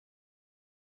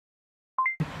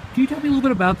Can you tell me a little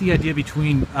bit about the idea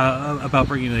between about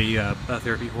bringing a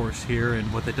therapy horse here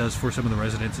and what that does for some of the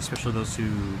residents, especially those who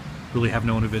really have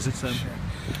no one who visits them? Sure.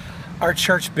 Our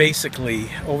church basically,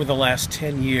 over the last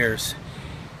 10 years,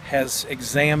 has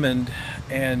examined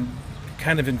and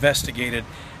kind of investigated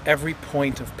every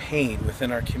point of pain within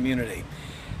our community.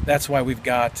 That's why we've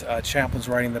got chaplains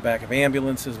riding in the back of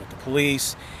ambulances with the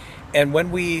police. And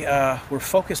when we were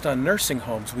focused on nursing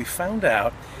homes, we found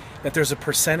out that there's a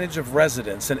percentage of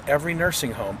residents in every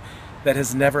nursing home that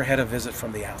has never had a visit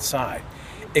from the outside.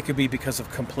 It could be because of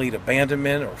complete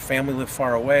abandonment, or family live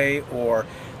far away, or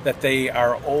that they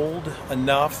are old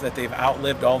enough that they've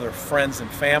outlived all their friends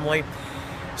and family.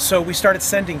 So we started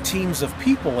sending teams of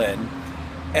people in,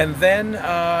 and then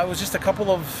it was just a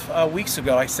couple of weeks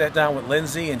ago I sat down with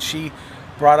Lindsay, and she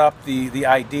brought up the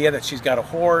idea that she's got a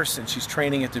horse and she's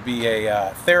training it to be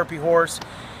a therapy horse.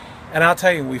 And I'll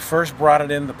tell you, when we first brought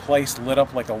it in, the place lit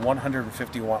up like a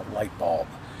 150-watt light bulb.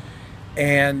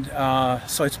 And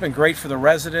so it's been great for the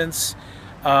residents.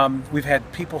 We've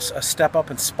had people step up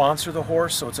and sponsor the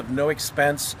horse, so it's of no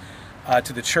expense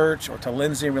to the church or to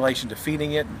Lindsay in relation to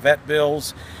feeding it and vet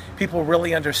bills. People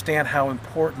really understand how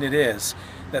important it is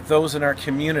that those in our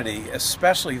community,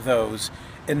 especially those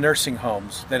in nursing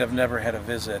homes that have never had a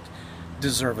visit,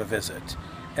 deserve a visit.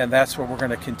 And that's where we're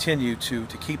going to continue to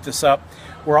keep this up.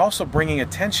 We're also bringing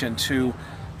attention to,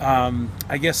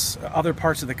 I guess, other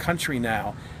parts of the country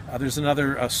now. There's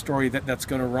another story that's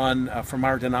going to run from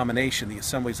our denomination, the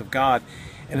Assemblies of God,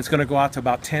 and it's going to go out to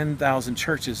about 10,000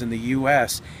 churches in the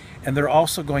U.S., and they're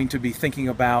also going to be thinking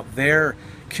about their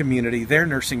community, their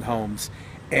nursing homes,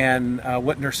 and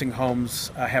what nursing homes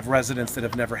have residents that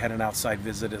have never had an outside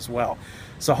visit as well.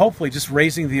 So hopefully just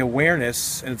raising the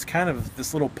awareness, and it's kind of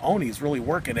this little pony is really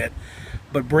working it,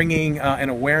 but bringing an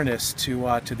awareness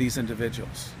to these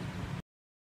individuals.